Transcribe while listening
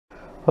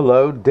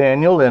Hello,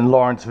 Daniel in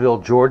Lawrenceville,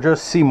 Georgia.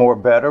 See more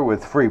better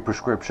with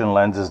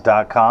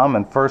freeprescriptionlenses.com.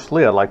 And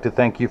firstly, I'd like to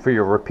thank you for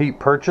your repeat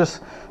purchase.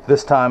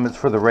 This time it's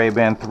for the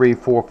RayBan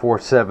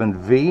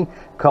 3447V,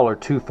 color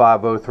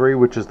 2503,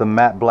 which is the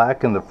matte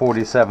black in the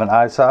 47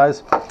 eye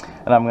size.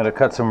 And I'm going to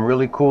cut some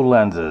really cool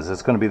lenses.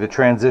 It's going to be the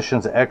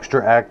Transitions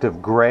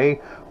XTRAactive Gray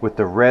with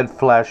the red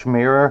flash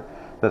mirror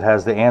that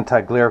has the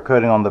anti-glare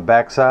coating on the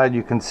back side.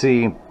 You can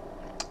see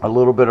a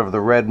little bit of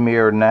the red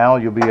mirror now.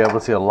 You'll be able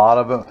to see a lot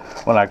of it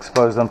when I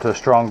expose them to a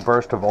strong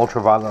burst of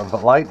ultraviolet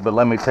light. But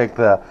let me take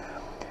the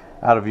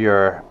out of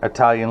your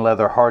Italian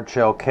leather hard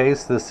shell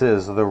case. This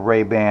is the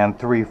RayBan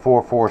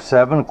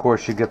 3447. Of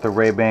course, you get the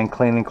RayBan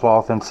cleaning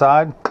cloth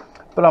inside,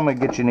 but I'm going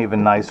to get you an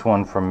even nice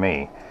one from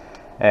me.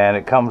 And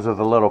it comes with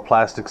a little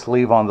plastic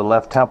sleeve on the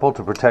left temple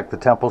to protect the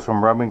temples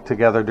from rubbing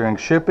together during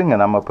shipping,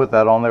 and I'm going to put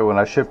that on there when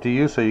I ship to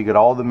you, so you get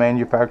all the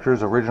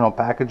manufacturer's original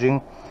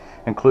packaging,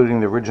 including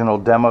the original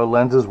demo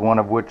lenses, one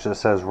of which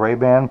says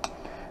RayBan,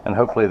 and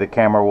hopefully the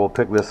camera will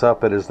pick this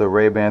up. It is the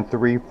RayBan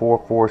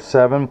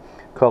 3447,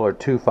 color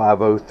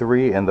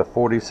 2503 in the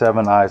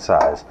 47 eye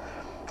size.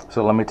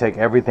 So let me take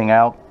everything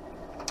out.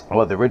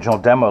 Well, the original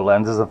demo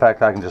lenses, in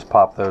fact, I can just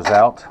pop those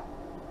out.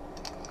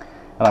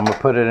 And I'm going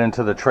to put it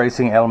into the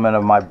tracing element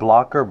of my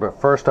blocker, but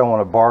first I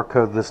want to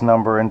barcode this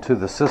number into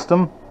the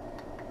system.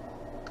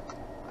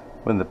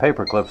 When the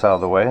paper clip's out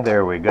of the way,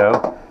 there we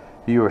go.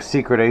 You are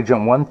Secret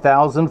Agent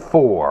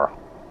 1004.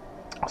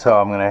 So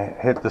I'm going to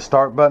hit the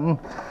start button.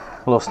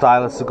 A little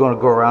stylus is going to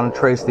go around and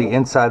trace the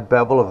inside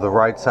bevel of the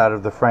right side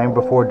of the frame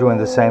before doing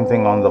the same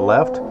thing on the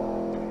left.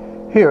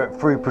 Here at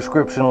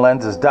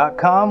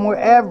freeprescriptionlenses.com, where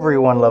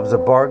everyone loves a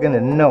bargain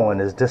and no one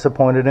is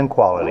disappointed in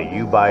quality.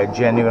 You buy a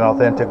genuine,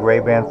 authentic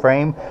RayBan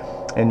frame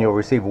and you'll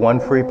receive one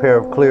free pair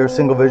of clear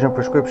single vision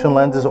prescription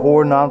lenses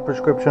or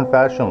non-prescription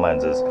fashion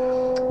lenses.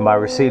 My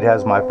receipt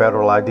has my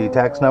federal ID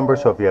tax number,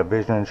 so if you have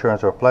vision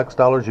insurance or flex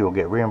dollars, you will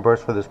get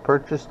reimbursed for this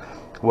purchase,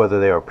 whether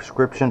they are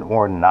prescription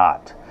or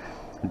not.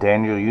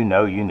 Daniel, you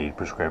know you need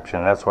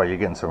prescription. That's why you're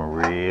getting some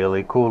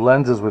really cool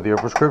lenses with your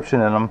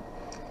prescription in them.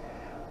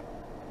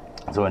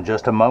 So in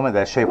just a moment,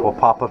 that shape will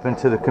pop up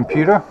into the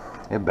computer.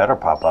 It better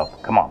pop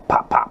up. Come on,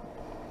 pop, pop.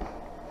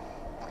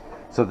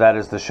 So that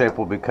is the shape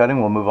we'll be cutting.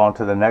 We'll move on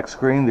to the next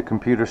screen. The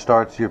computer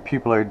starts your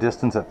pupillary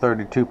distance at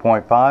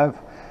 32.5.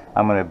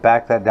 I'm going to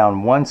back that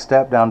down one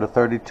step down to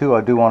 32.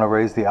 I do want to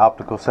raise the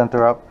optical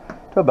center up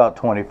to about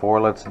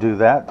 24. Let's do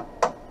that.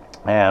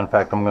 And in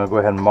fact, I'm going to go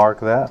ahead and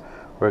mark that.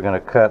 We're going to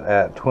cut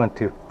at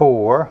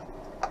 24.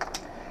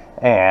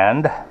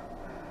 And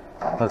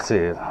let's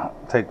see,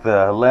 take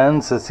the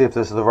lens. Let's see if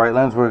this is the right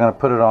lens. We're going to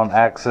put it on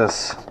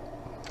axis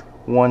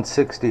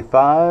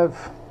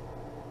 165.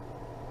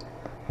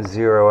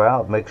 Zero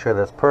out. Make sure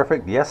that's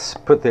perfect. Yes.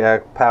 Put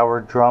the power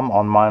drum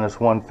on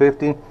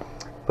 -150.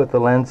 Put the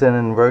lens in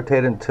and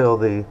rotate it until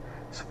the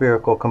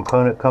spherical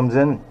component comes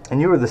in, and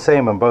you were the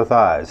same on both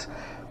eyes.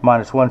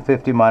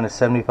 -150,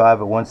 -75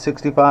 at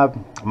 165,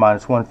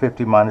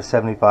 -150,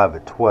 -75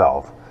 at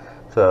 12.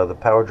 So the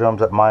power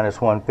drum's at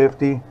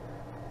 -150.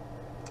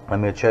 Let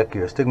me check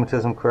your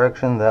astigmatism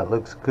correction. That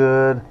looks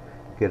good.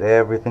 Get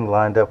everything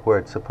lined up where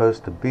it's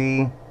supposed to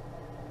be,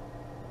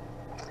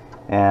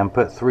 and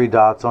put 3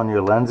 dots on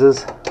your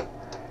lenses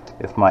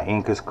if my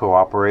ink is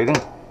cooperating.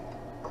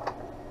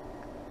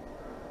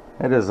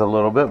 It is a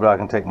little bit, but I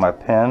can take my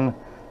pen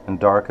and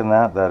darken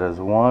that. That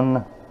is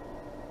 1,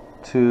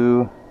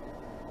 2,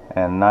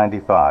 and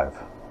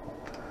 95.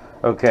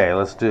 Okay,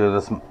 let's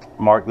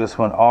mark this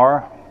one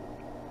R.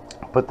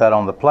 Put that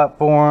on the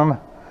platform.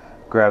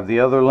 Grab the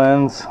other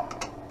lens.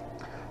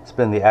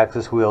 Spin the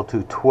axis wheel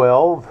to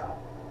 12.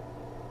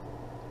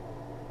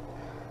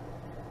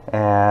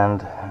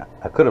 And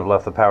I could have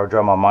left the power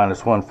drum on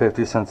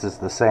 -150 since it's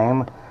the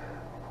same.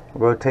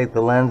 Rotate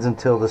the lens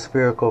until the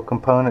spherical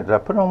component. Did I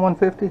put it on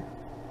 150?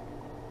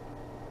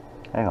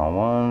 Hang on,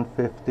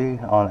 150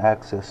 on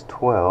axis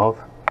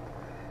 12.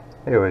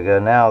 There we go.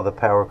 Now the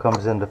power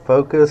comes into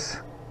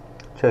focus.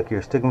 Check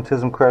your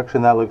astigmatism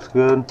correction. That looks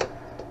good.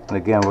 And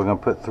again, we're going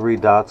to put 3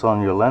 dots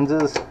on your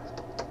lenses.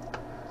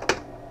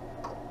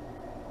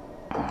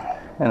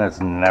 And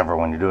it's never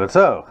when you do it.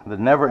 So, the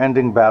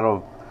never-ending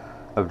battle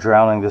of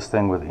drowning this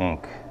thing with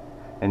ink.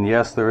 And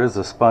yes, there is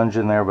a sponge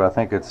in there, but I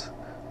think it's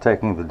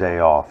taking the day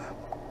off.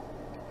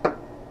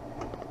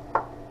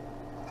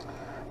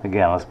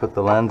 Again, let's put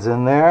the lens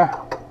in there.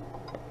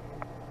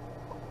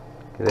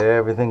 Get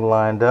everything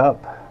lined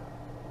up.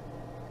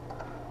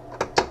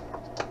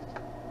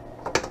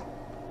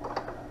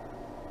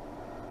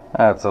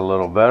 That's a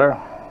little better.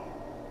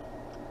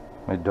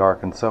 Let me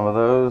darken some of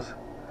those.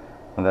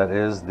 And that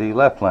is the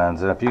left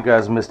lens. And if you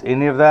guys missed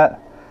any of that,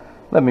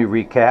 let me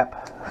recap.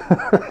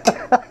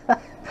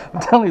 I'm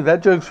telling you,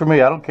 that joke's for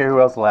me. I don't care who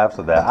else laughs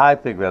at that. I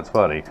think that's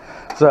funny.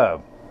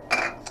 So,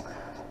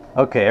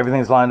 okay,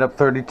 everything's lined up.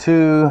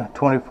 32,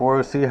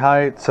 24 C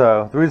height.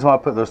 So the reason why I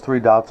put those 3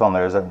 dots on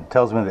there is that it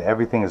tells me that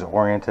everything is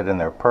oriented in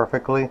there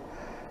perfectly.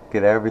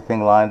 Get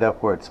everything lined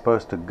up where it's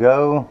supposed to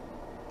go.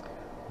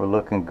 We're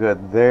looking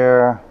good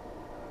there.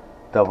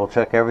 Double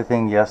check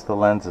everything. Yes, the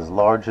lens is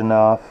large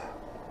enough.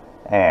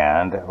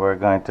 And we're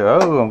going to,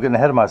 oh, I'm getting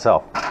ahead of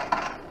myself.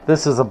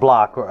 This is a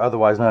block, or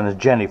otherwise known as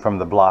Jenny from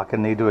the block,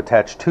 and need to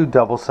attach 2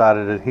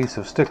 double-sided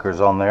adhesive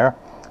stickers on there,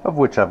 of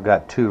which I've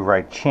got 2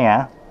 right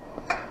here.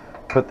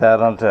 Put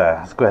that onto,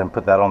 let's go ahead and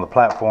put that on the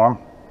platform.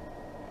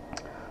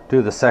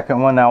 Do the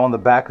second one. Now on the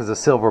back is a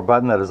silver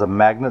button that is a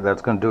magnet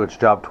that's going to do its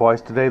job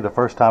twice today. The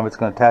first time it's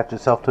going to attach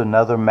itself to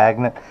another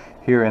magnet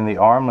here in the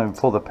arm. Let me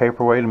pull the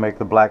paper away to make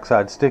the black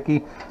side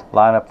sticky.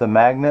 Line up the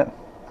magnet.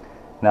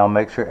 Now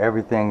make sure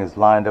everything is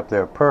lined up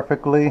there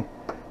perfectly.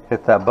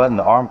 Hit that button.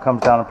 The arm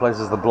comes down and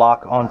places the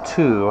block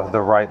onto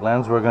the right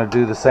lens. We're going to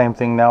do the same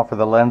thing now for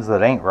the lens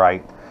that ain't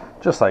right.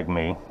 Just like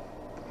me.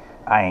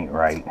 I ain't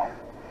right.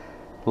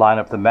 Line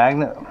up the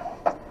magnet.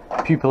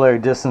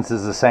 Pupillary distance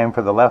is the same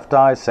for the left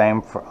eye.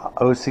 Same for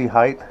OC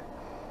height.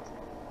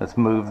 Let's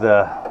move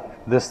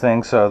this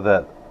thing so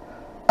that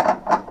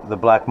the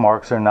black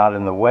marks are not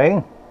in the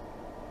way.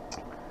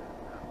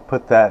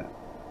 Put the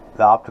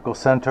optical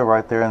center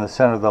right there in the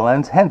center of the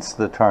lens, hence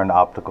the turned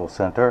optical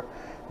center.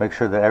 Make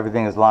sure that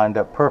everything is lined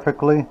up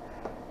perfectly.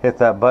 Hit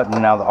that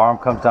button. Now the arm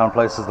comes down and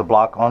places the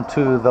block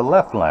onto the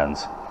left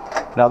lens.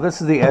 Now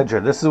this is the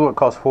edger. This is what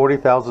costs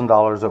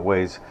 $40,000. It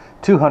weighs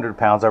 200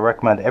 pounds. I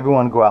recommend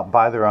everyone go out,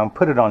 buy their own,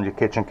 put it on your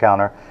kitchen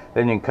counter.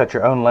 Then you can cut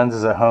your own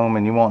lenses at home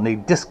and you won't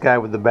need this guy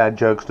with the bad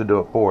jokes to do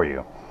it for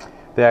you.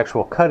 The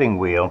actual cutting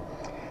wheel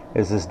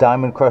is this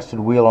diamond crusted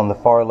wheel on the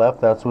far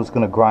left. That's what's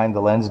going to grind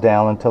the lens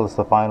down until it's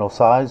the final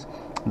size.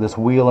 This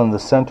wheel in the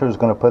center is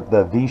going to put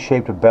the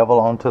V-shaped bevel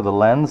onto the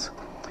lens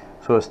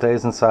so it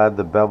stays inside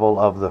the bevel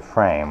of the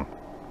frame.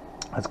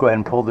 Let's go ahead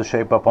and pull the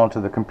shape up onto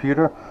the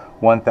computer.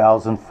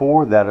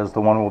 1004, that is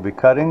the one we'll be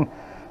cutting.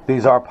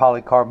 These are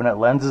polycarbonate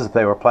lenses. If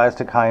they were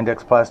plastic, high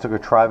index plastic or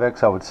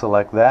Trivex, I would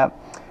select that.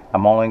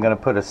 I'm only going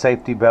to put a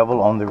safety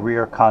bevel on the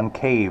rear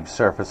concave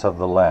surface of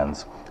the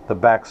lens, the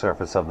back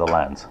surface of the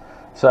lens.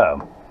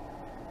 So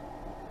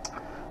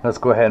let's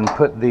go ahead and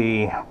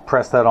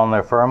press that on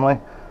there firmly.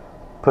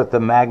 Put the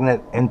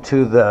magnet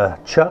into the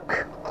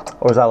chuck,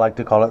 or as I like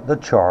to call it, the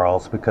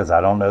Charles, because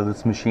I don't know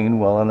this machine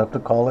well enough to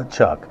call it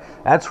Chuck.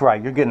 That's right,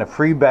 you're getting a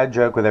free bad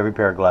joke with every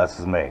pair of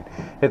glasses made.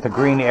 Hit the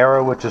green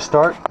arrow which is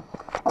start.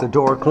 The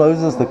door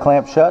closes, the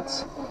clamp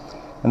shuts,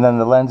 and then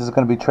the lens is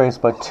going to be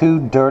traced by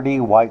 2 dirty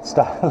white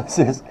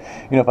styluses.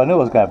 You know, if I knew I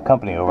was going to have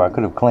company over, I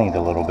could have cleaned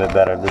a little bit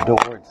better. The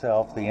door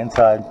itself, the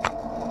inside,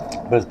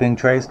 but it's being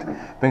traced.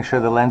 Make sure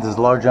the lens is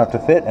large enough to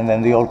fit, and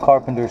then the old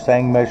carpenter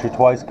saying measure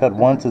twice, cut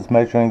once. It's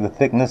measuring the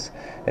thickness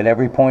at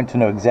every point to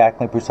know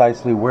exactly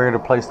precisely where to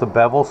place the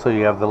bevel so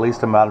you have the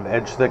least amount of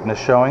edge thickness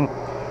showing.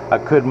 I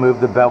could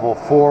move the bevel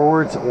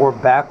forwards or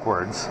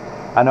backwards.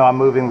 I know I'm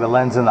moving the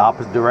lens in the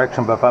opposite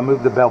direction, but if I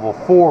move the bevel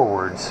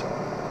forwards,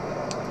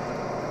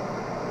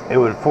 it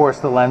would force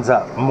the lens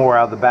up more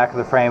out of the back of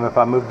the frame. If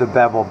I move the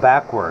bevel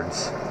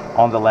backwards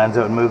on the lens,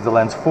 it would move the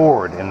lens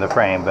forward in the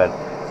frame. But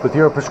with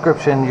your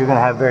prescription, you're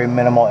going to have very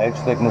minimal edge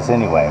thickness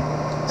anyway.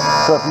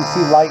 So if you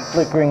see light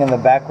flickering in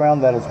the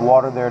background, that is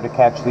water there to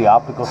catch the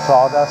optical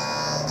sawdust.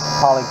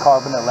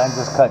 Polycarbonate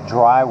lenses cut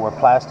dry, where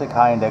plastic,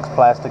 high index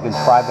plastic, and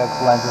Trivex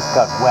lenses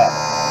cut wet,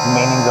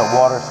 meaning that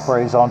water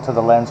sprays onto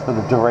the lens for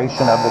the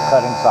duration of the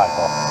cutting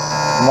cycle.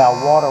 Now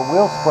water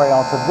will spray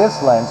onto this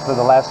lens for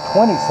the last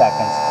 20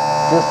 seconds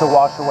just to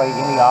wash away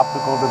any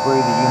optical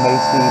debris that you may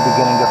see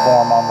beginning to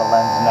form on the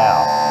lens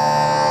now.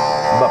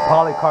 But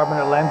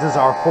polycarbonate lenses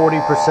are 40%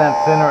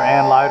 thinner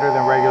and lighter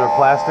than regular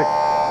plastic.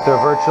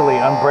 They're virtually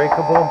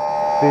unbreakable.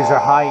 These are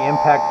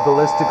high-impact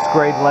ballistics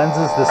grade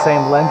lenses, the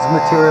same lens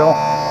material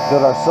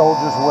that our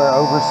soldiers wear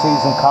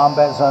overseas in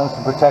combat zones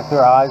to protect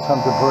their eyes from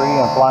debris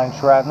and flying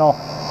shrapnel.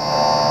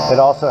 It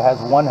also has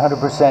 100%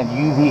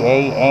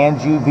 UVA and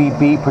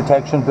UVB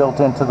protection built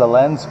into the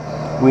lens.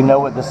 We know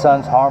what the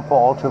sun's harmful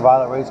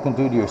ultraviolet rays can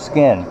do to your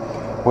skin,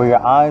 where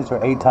your eyes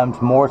are 8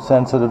 times more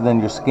sensitive than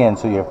your skin,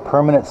 so you have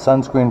permanent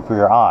sunscreen for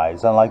your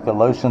eyes, unlike the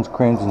lotions,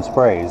 creams, and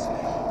sprays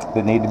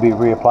that need to be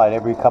reapplied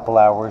every couple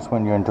hours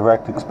when you're in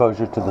direct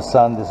exposure to the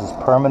sun. This is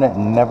permanent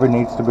and never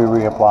needs to be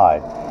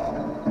reapplied.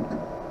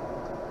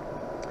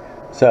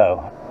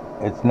 So,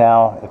 it's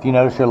now, if you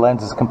notice your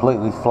lens is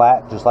completely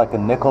flat, just like a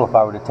nickel. If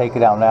I were to take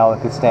it out now,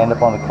 it could stand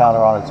up on the counter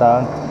on its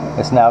own.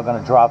 It's now going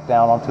to drop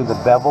down onto the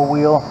bevel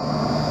wheel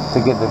to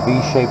get the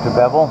V-shaped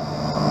bevel,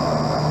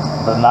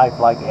 the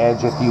knife-like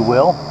edge, if you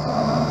will.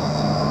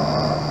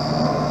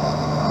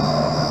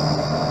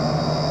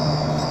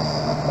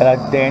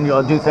 And Daniel,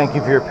 I do thank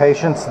you for your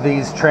patience.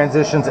 These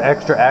Transitions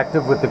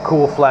XTRAactive with the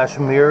cool flash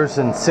mirrors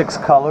in 6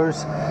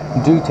 colors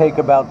do take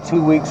about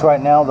 2 weeks right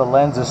now. The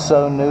lens is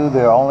so new,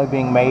 they're only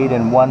being made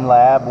in one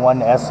lab, one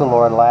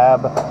Essilor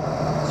lab,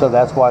 so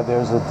that's why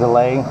there's a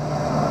delay.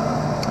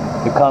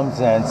 It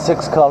comes in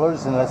 6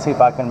 colors, and let's see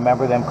if I can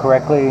remember them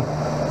correctly.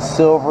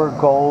 Silver,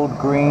 gold,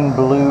 green,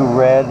 blue,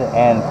 red,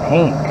 and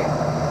pink.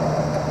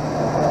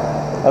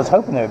 I was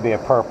hoping there would be a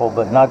purple,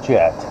 but not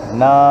yet.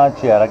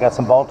 Not yet. I got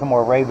some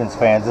Baltimore Ravens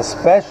fans,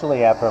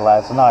 especially after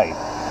last night,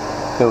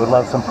 that would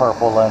love some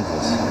purple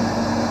lenses.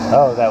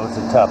 Oh, that was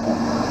a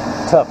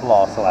tough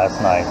loss last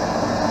night.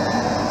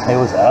 It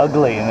was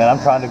ugly, and then I'm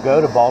trying to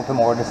go to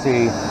Baltimore to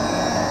see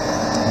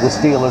the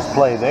Steelers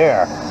play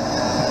there.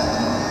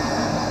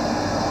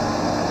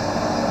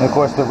 And of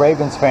course, the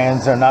Ravens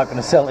fans are not going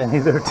to sell any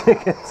of their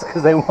tickets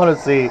because they want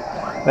to see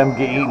them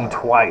get eaten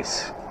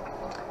twice.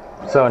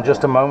 So in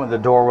just a moment, the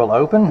door will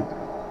open.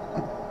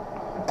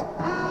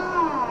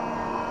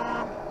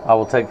 I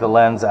will take the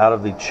lens out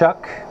of the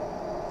Chuck,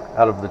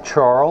 out of the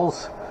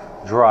Charles,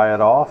 dry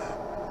it off.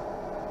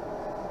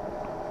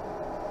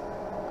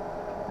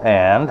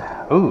 And,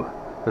 ooh,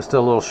 there's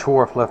still a little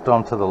Schwarf left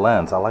onto the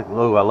lens. I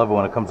love it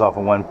when it comes off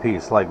in one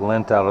piece, like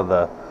lint out of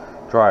the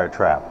dryer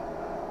trap.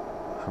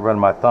 So run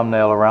my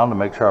thumbnail around to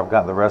make sure I've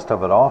got the rest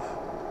of it off.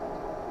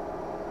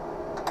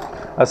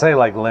 I say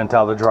like lint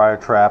out of the dryer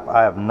trap.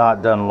 I have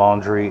not done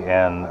laundry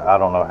in I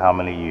don't know how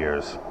many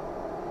years.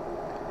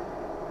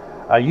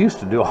 I used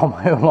to do all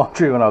my own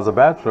laundry when I was a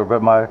bachelor,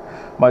 but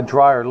my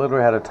dryer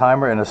literally had a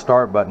timer and a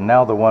start button.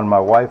 Now the one my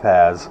wife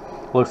has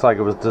looks like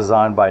it was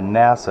designed by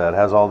NASA. It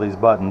has all these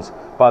buttons.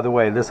 By the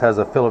way, this has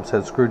a Phillips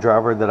head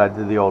screwdriver that I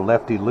did the old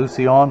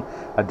lefty-loosey on.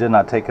 I did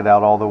not take it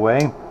out all the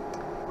way.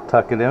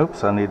 Tuck it,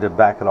 oops, I need to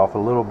back it off a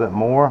little bit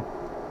more.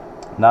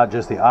 Not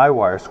just the eye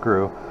wire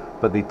screw,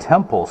 but the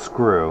temple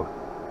screw,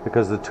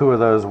 because the two of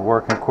those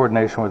work in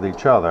coordination with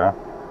each other.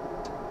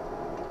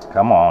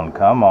 Come on,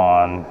 come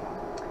on.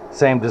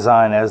 Same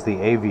design as the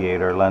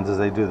aviator lenses,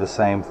 they do the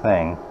same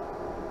thing.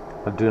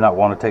 I do not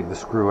want to take the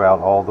screw out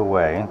all the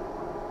way,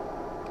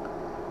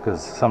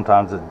 because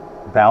sometimes it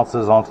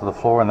bounces onto the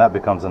floor and that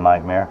becomes a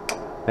nightmare.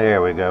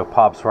 There we go,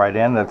 pops right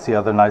in. That's the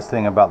other nice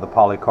thing about the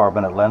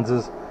polycarbonate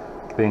lenses,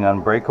 being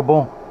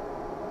unbreakable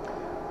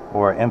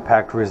or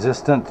impact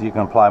resistant. You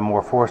can apply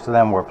more force to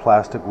them where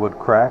plastic would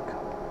crack.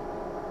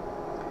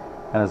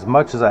 And as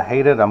much as I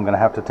hate it, I'm going to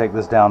have to take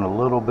this down a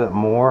little bit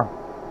more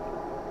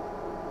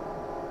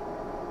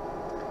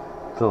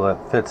till it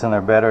fits in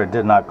there better. It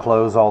did not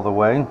close all the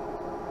way.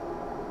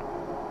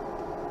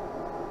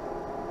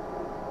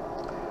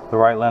 The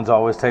right lens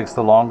always takes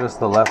the longest.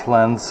 The left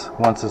lens,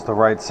 once it's the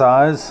right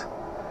size,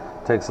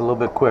 takes a little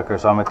bit quicker.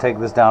 So I'm going to take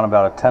this down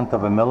about 1/10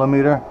 of a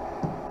millimeter.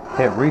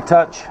 Hit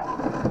retouch.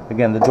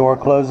 Again, the door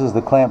closes,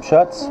 the clamp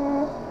shuts.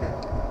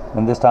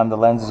 And this time the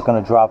lens is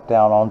going to drop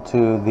down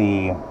onto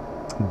the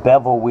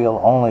bevel wheel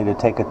only to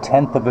take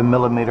 1/10 of a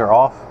millimeter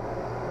off.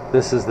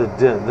 This is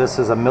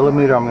a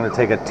millimeter. I'm going to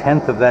take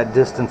 1/10 of that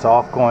distance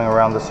off, going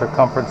around the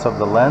circumference of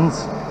the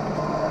lens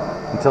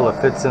until it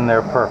fits in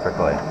there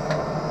perfectly.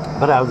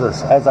 But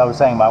as I was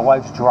saying, my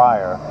wife's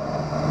dryer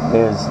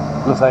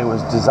looks like it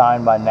was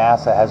designed by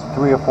NASA. It has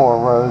 3 or 4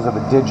 rows of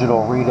a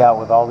digital readout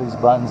with all these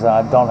buttons, and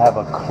I don't have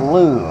a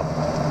clue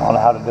on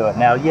how to do it.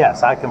 Now,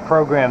 yes, I can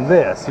program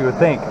this. You would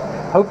think,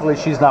 hopefully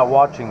she's not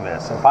watching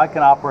this. If I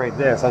can operate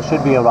this, I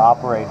should be able to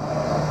operate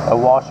a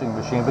washing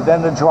machine. But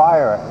then the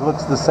dryer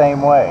looks the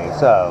same way.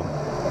 So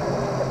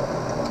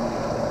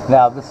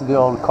now this is the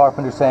old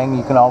carpenter saying,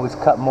 you can always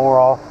cut more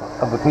off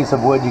of a piece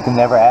of wood, you can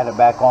never add it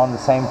back on. The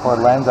same for a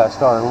lens. I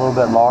started a little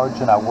bit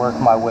large and I worked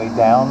my way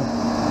down.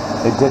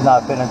 It did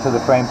not fit into the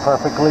frame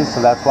perfectly,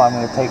 so that's why I'm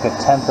going to take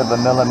 1/10 of a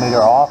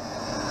millimeter off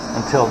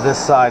until this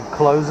side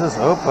closes.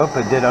 Oh,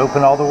 it did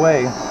open all the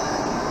way.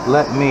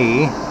 Let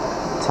me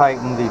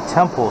tighten the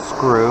temple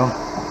screw,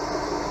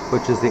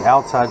 which is the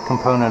outside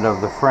component of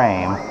the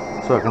frame,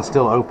 so it can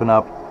still open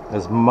up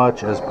as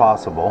much as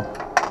possible.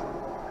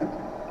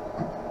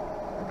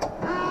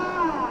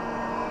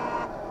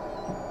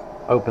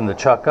 Open the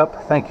Chuck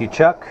up. Thank you,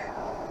 Chuck.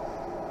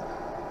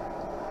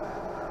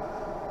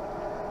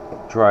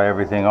 Dry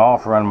everything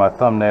off, run my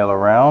thumbnail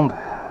around.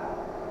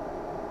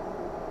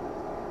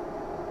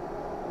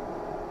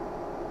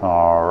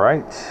 All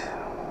right.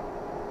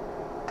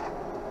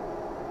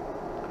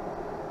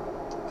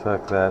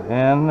 Tuck that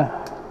in.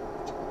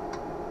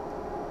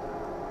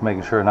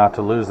 Making sure not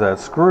to lose that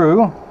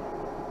screw.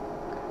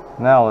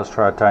 Now let's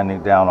try tightening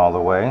it down all the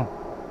way.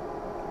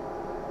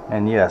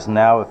 And yes,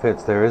 now it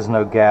fits. There is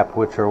no gap,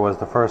 which there was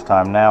the first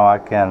time. Now I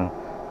can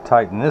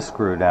tighten this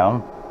screw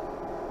down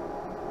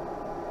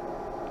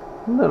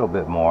a little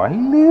bit more, a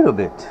little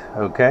bit.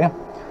 Okay,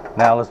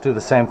 now let's do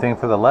the same thing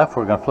for the left.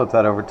 We're going to flip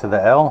that over to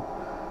the L,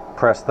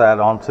 press that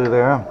onto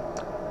there,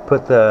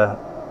 put the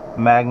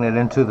magnet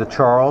into the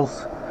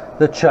Charles,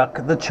 the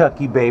Chuck, the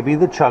Chucky baby,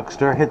 the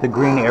Chuckster. Hit the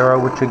green arrow,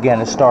 which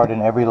again is starred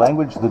in every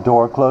language. The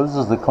door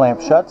closes, the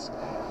clamp shuts.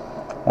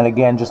 And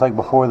again, just like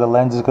before, the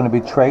lens is going to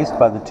be traced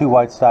by the 2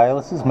 white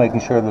styluses,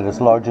 making sure that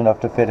it's large enough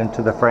to fit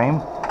into the frame.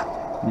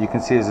 You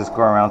can see as it's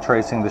going around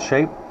tracing the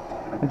shape.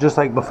 And just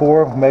like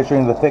before,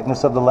 measuring the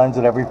thickness of the lens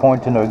at every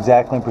point to know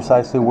exactly and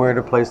precisely where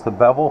to place the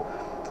bevel.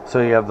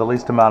 So you have the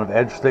least amount of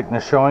edge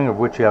thickness showing, of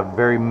which you have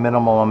very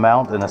minimal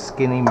amount in a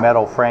skinny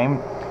metal frame.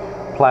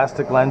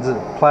 Plastic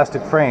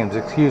frames,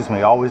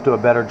 always do a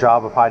better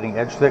job of hiding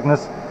edge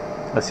thickness.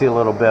 I see a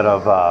little bit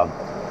of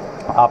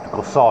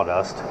optical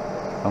sawdust.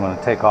 I'm going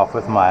to take off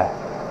with my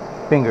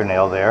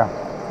fingernail there.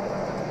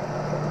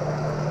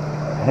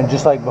 And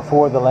just like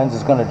before, the lens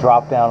is going to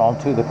drop down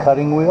onto the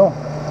cutting wheel.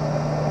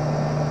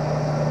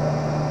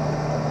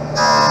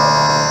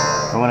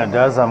 And when it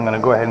does, I'm going to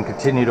go ahead and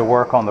continue to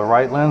work on the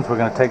right lens. We're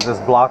going to take this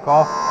block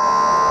off,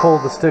 pull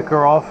the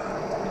sticker off,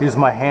 use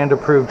my hand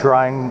approved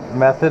drying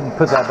method and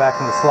put that back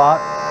in the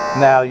slot.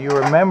 Now you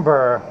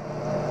remember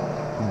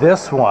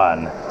this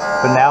one,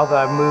 but now that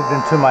I've moved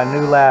into my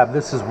new lab,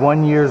 this is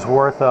 1 year's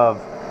worth of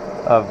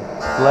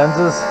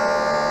lenses.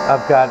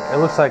 I've got, it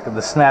looks like the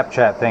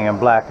Snapchat thing in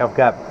black. I've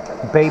got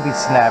baby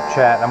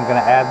Snapchat. I'm going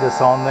to add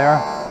this on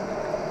there.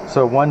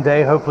 So one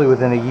day, hopefully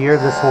within a year,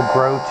 this will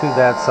grow to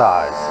that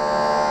size.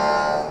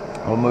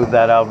 We'll move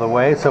that out of the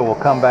way. So we'll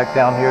come back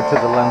down here to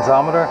the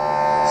lensometer,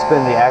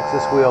 spin the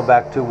axis wheel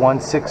back to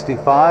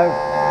 165,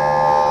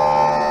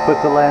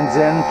 put the lens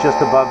in just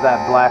above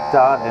that black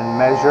dot and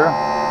measure.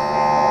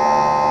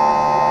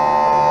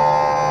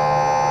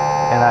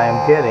 And I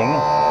am getting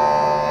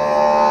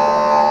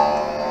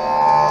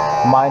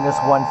minus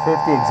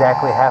 150,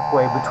 exactly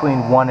halfway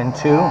between 1 and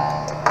 2.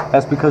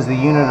 That's because the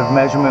unit of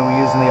measurement we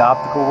use in the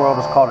optical world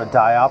is called a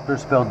diopter,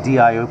 spelled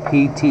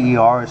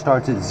D-I-O-P-T-E-R. It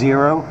starts at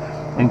 0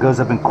 and goes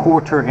up in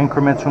quarter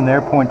increments from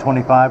there,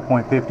 0.25,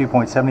 0.50,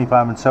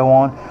 0.75, and so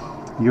on.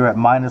 You're at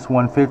minus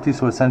 150,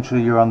 so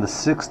essentially you're on the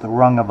 6th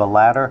rung of a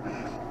ladder.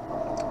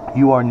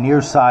 You are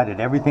nearsighted.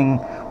 Everything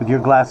with your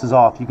glasses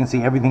off, you can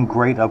see everything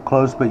great up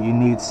close, but you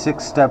need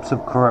 6 steps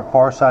of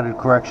far-sighted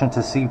correction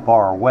to see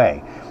far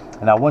away.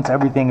 And now once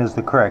everything is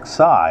the correct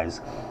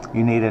size,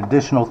 you need an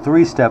additional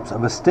 3 steps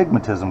of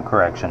astigmatism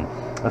correction.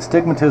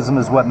 Astigmatism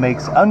is what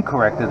makes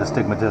uncorrected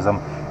astigmatism,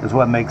 is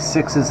what makes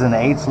 6s and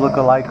 8s look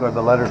alike, or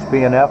the letters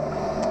B and F.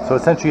 So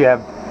essentially you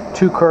have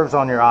 2 curves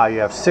on your eye. You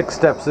have 6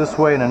 steps this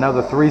way and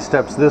another 3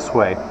 steps this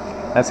way.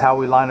 That's how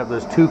we line up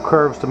those 2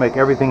 curves to make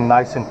everything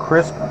nice and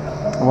crisp.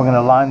 And we're going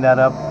to line that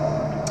up.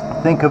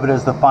 Think of it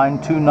as the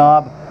fine-tune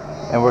knob,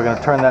 and we're going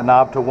to turn that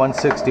knob to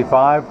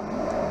 165.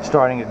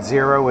 Starting at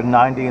 0 with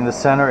 90 in the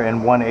center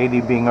and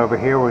 180 being over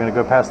here. We're going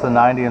to go past the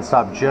 90 and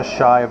stop just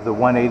shy of the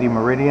 180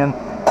 meridian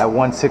at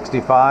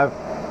 165.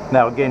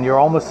 Now again, you're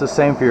almost the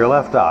same for your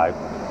left eye.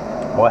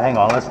 Well, hang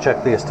on, let's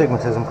check the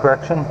astigmatism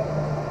correction.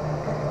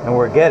 And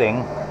we're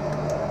getting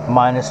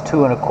minus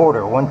 2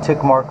 1/4, 1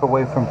 tick mark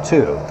away from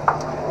 2.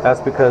 That's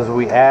because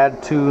we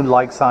add 2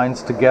 like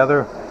signs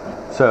together.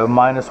 So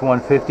minus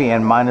 150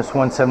 and minus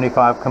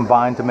 175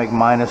 combined to make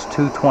minus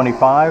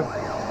 225.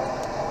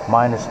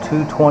 Minus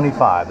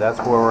 225, that's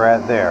where we're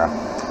at there.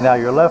 Now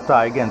your left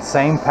eye, again,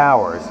 same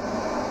powers,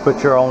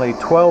 but you're only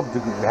 12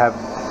 degrees,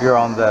 you're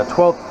on the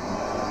 12th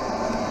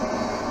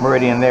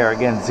meridian there.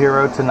 Again,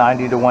 0 to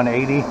 90 to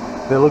 180.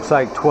 It looks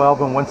like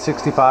 12 and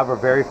 165 are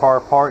very far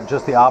apart,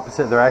 just the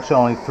opposite. They're actually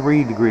only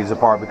 3 degrees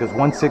apart, because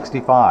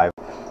 165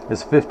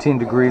 is 15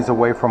 degrees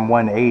away from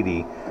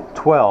 180.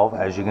 12,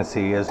 as you can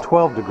see, is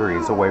 12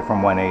 degrees away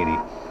from 180.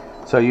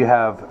 So you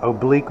have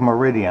oblique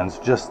meridians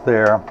just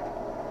there.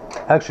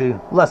 Actually,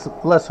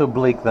 less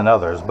oblique than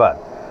others, but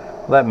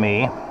let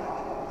me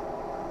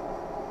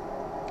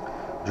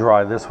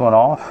dry this one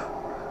off.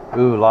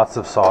 Ooh, lots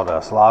of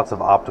sawdust, lots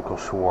of optical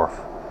swarf.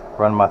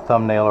 Run my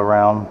thumbnail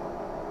around.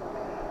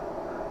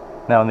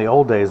 Now in the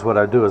old days, what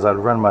I'd do is I'd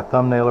run my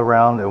thumbnail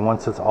around, and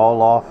once it's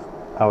all off,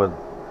 I would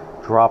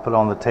drop it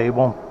on the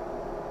table.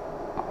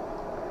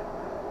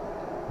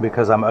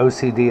 Because I'm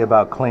OCD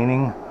about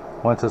cleaning,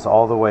 once it's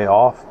all the way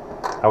off,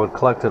 I would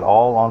collect it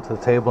all onto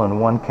the table in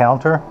one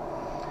counter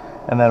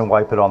and then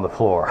wipe it on the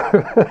floor.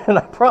 And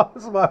I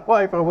promised my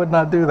wife I would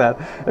not do that.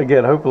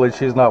 Again, hopefully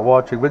she's not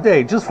watching, but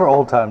hey, just for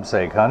old time's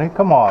sake, honey,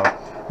 come on.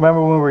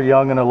 Remember when we were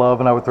young and in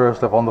love and I would throw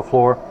stuff on the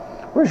floor?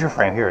 Where's your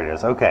frame? Here it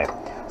is. Okay,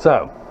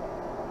 so,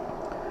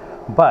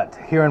 but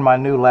here in my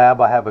new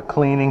lab, I have a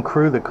cleaning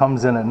crew that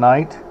comes in at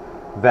night,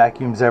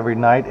 vacuums every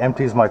night,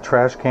 empties my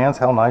trash cans.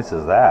 How nice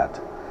is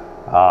that?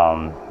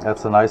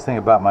 That's the nice thing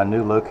about my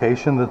new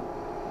location.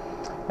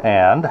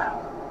 And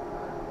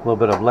a little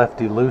bit of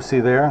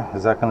lefty-loosey there.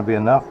 Is that going to be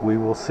enough? We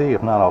will see.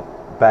 If not,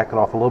 I'll back it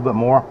off a little bit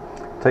more.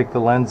 Take the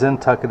lens in,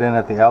 tuck it in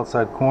at the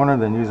outside corner,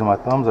 then using my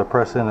thumbs, I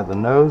press in at the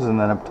nose and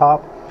then up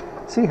top.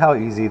 See how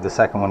easy the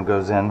second one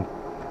goes in.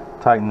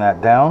 Tighten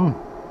that down.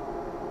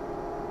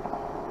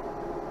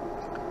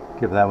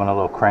 Give that one a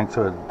little crank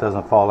so it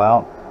doesn't fall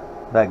out.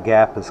 That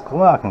gap is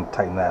close. I can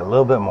tighten that a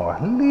little bit more.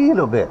 A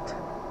little bit.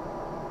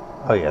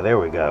 Oh yeah, there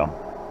we go.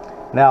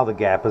 Now the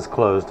gap is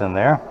closed in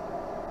there.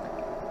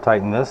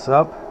 Tighten this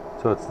up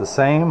so it's the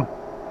same.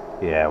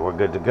 Yeah, we're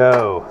good to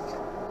go.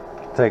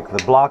 Take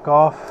the block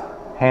off.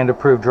 Hand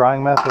approved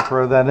drying method,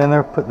 throw that in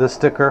there. Put this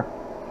sticker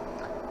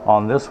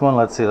on this one.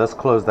 Let's see, let's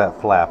close that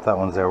flap. That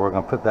one's there. We're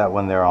going to put that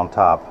one there on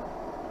top.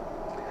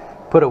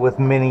 Put it with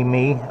mini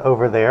me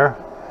over there.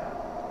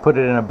 Put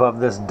it in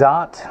above this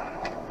dot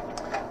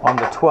on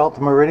the 12th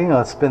meridian.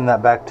 Let's spin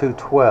that back to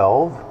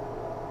 12.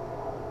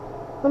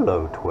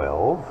 Hello,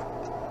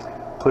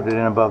 12. Put it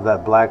in above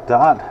that black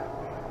dot.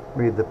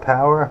 Read the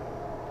power.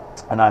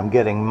 And I'm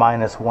getting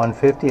minus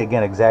 150.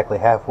 Again, exactly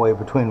halfway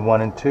between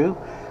 1 and 2.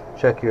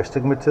 Check your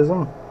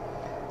astigmatism.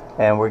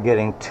 And we're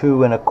getting 2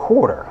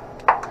 1/4.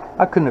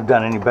 I couldn't have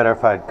done any better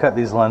if I had cut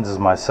these lenses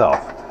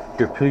myself.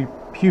 Your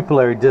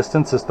pupillary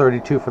distance is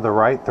 32 for the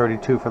right,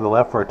 32 for the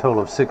left, for a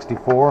total of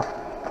 64.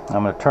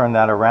 I'm going to turn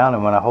that around,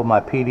 and when I hold my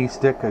PD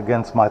stick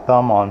against my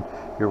thumb on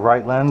your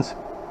right lens,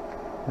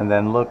 And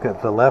then look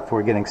at the left,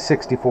 we're getting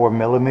 64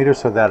 millimeters,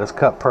 so that is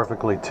cut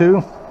perfectly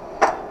too.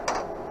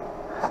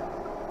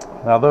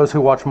 Now those who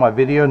watch my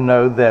video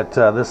know that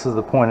this is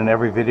the point in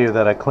every video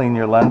that I clean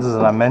your lenses,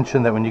 and I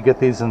mentioned that when you get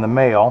these in the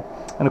mail,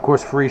 and of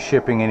course free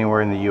shipping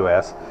anywhere in the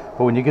US,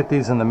 but when you get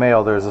these in the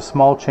mail, there's a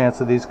small chance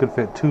that these could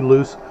fit too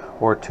loose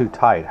or too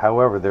tight.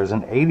 However, there's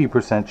an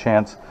 80%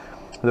 chance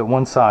that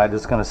one side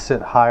is going to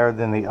sit higher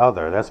than the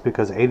other. That's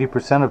because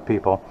 80% of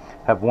people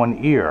have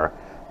one ear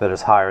that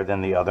is higher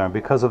than the other, and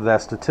because of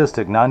that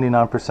statistic,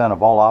 99%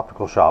 of all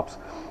optical shops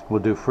will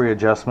do free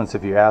adjustments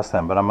if you ask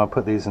them. But I'm going to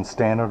put these in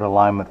standard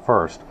alignment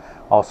first,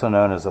 also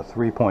known as a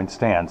 3-point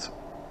stance.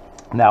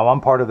 Now I'm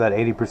part of that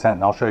 80%,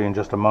 and I'll show you in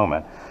just a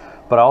moment,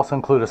 but I also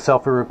include a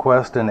selfie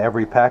request in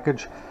every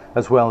package,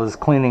 as well as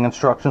cleaning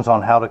instructions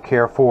on how to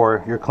care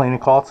for your cleaning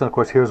cloths. And of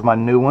course, here's my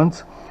new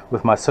ones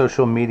with my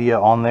social media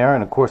on there,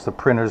 and of course the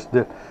printers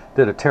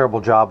did a terrible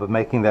job of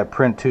making that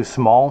print too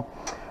small.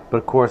 But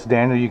of course,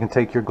 Daniel, you can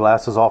take your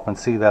glasses off and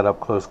see that up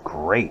close.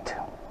 Great.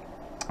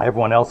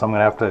 Everyone else, I'm going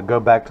to have to go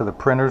back to the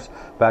printers,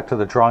 back to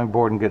the drawing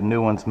board, and get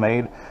new ones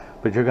made.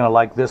 But you're going to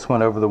like this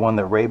one over the one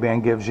that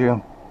RayBan gives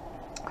you.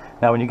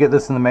 Now when you get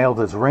this in the mail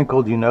that's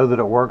wrinkled, you know that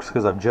it works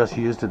because I've just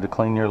used it to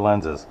clean your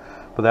lenses.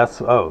 But that's,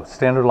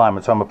 standard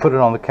alignment. So I'm going to put it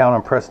on the counter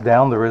and press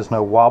down. There is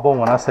no wobble.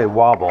 When I say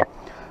wobble,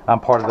 I'm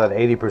part of that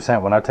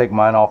 80%. When I take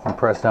mine off and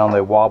press down,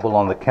 they wobble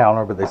on the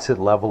counter, but they sit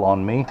level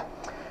on me.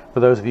 For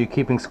those of you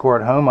keeping score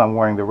at home, I'm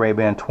wearing the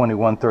RayBan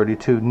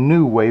 2132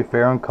 new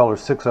Wayfarer in color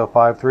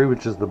 6053,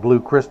 which is the blue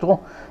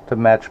crystal, to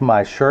match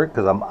my shirt,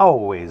 because I'm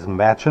always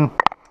matching.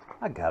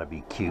 I gotta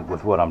be cute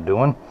with what I'm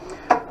doing.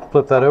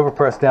 Flip that over,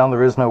 press down,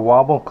 there is no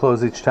wobble.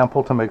 Close each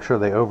temple to make sure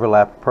they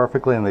overlap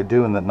perfectly, and they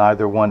do, and that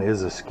neither one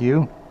is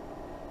askew.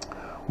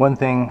 One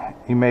thing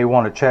you may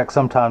want to check,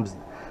 sometimes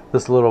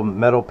this little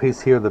metal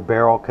piece here, the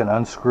barrel, can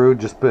unscrew.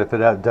 If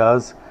it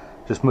does,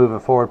 just move it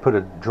forward, put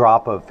a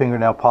drop of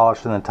fingernail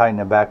polish, and then tighten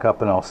it back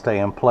up, and it'll stay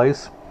in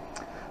place.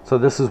 So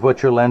this is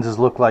what your lenses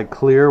look like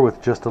clear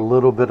with just a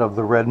little bit of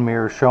the red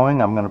mirror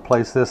showing. I'm going to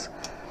place this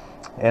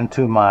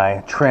into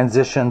my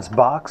transitions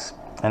box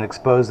and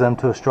expose them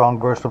to a strong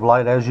burst of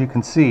light. As you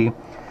can see,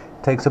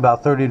 it takes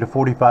about 30 to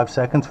 45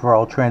 seconds for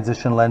all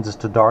transition lenses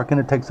to darken.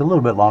 It takes a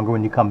little bit longer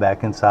when you come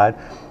back inside,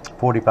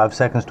 45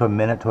 seconds to a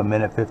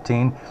minute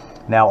 15.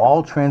 Now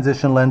all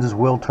transition lenses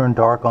will turn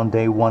dark on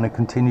day 1 and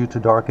continue to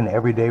darken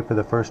every day for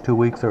the first 2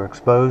 weeks they're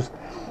exposed.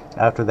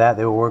 After that,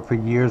 they will work for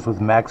years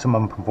with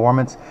maximum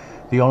performance.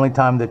 The only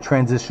time that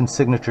Transition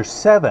Signature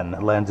 7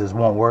 lenses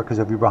won't work is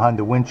if you're behind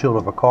the windshield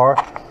of a car.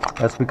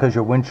 That's because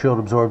your windshield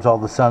absorbs all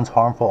the sun's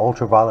harmful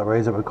ultraviolet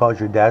rays that would cause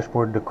your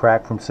dashboard to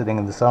crack from sitting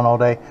in the sun all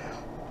day.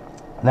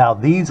 Now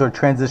these are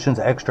Transitions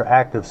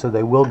XTRAactive, so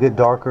they will get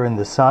darker in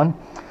the sun.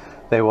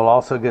 They will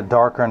also get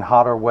darker in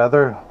hotter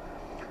weather.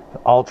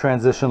 All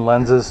transition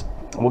lenses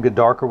will get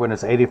darker when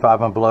it's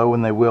 85 and below,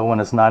 and they will when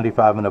it's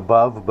 95 and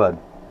above, but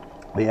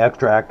the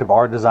XTRAactive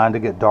are designed to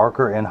get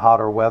darker in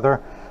hotter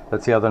weather.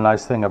 That's the other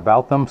nice thing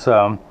about them.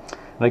 So,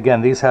 and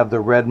again, these have the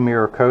red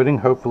mirror coating.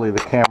 Hopefully the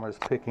camera is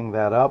picking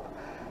that up.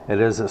 It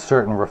is at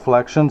certain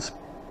reflections.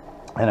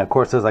 And of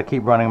course, as I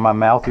keep running my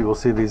mouth, you will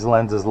see these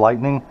lenses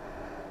lightening.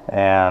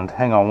 And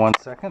hang on one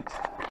second.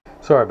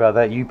 Sorry about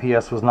that.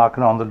 UPS was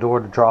knocking on the door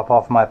to drop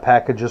off my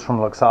packages from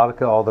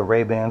Luxottica, all the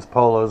Ray-Bans,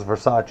 Polos,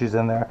 Versace's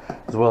in there,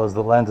 as well as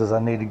the lenses I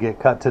need to get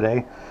cut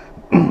today.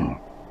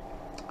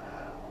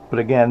 But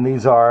again,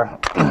 these are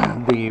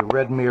the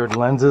red mirrored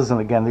lenses,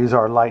 and again, these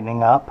are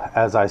lightening up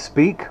as I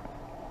speak.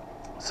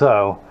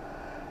 So,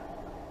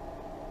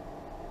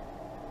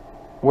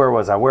 where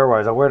was I?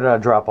 Where did I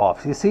drop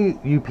off? You see,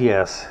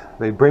 UPS,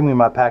 they bring me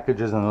my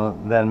packages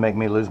and then make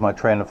me lose my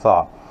train of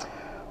thought.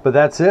 But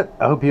that's it.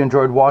 I hope you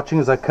enjoyed watching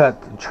as I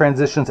cut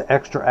Transitions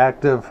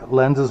XTRAactive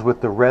lenses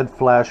with the red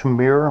flash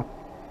mirror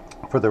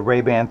for the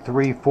RayBan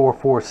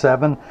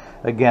 3447.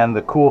 Again,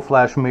 the cool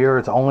flash mirror,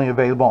 it's only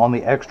available on the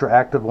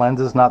XTRAactive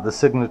lenses, not the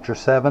Signature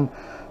 7.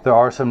 There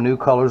are some new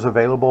colors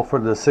available for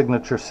the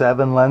Signature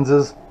 7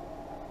 lenses,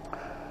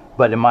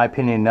 but in my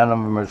opinion, none of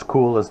them are as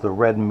cool as the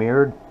red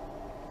mirrored.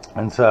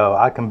 And so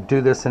I can do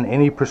this in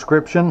any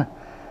prescription.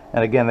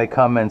 And again, they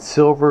come in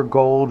silver,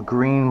 gold,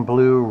 green,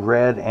 blue,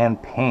 red,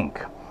 and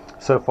pink.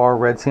 So far,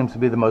 red seems to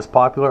be the most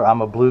popular.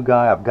 I'm a blue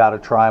guy. I've got to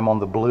try them on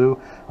the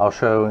blue. I'll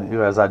show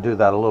you as I do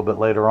that a little bit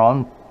later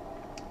on.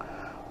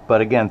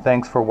 But again,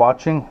 thanks for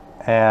watching.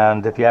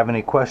 And if you have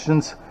any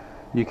questions,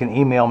 you can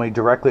email me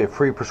directly at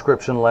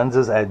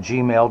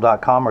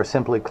freeprescriptionlenses@gmail.com, or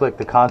simply click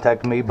the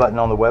Contact Me button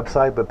on the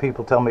website. But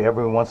people tell me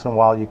every once in a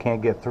while you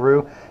can't get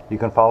through. You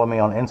can follow me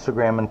on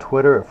Instagram and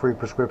Twitter at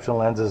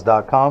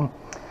freeprescriptionlenses.com.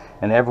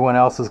 And everyone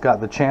else has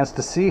got the chance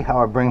to see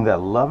how I bring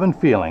that love and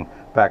feeling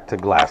back to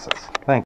glasses. Thank you.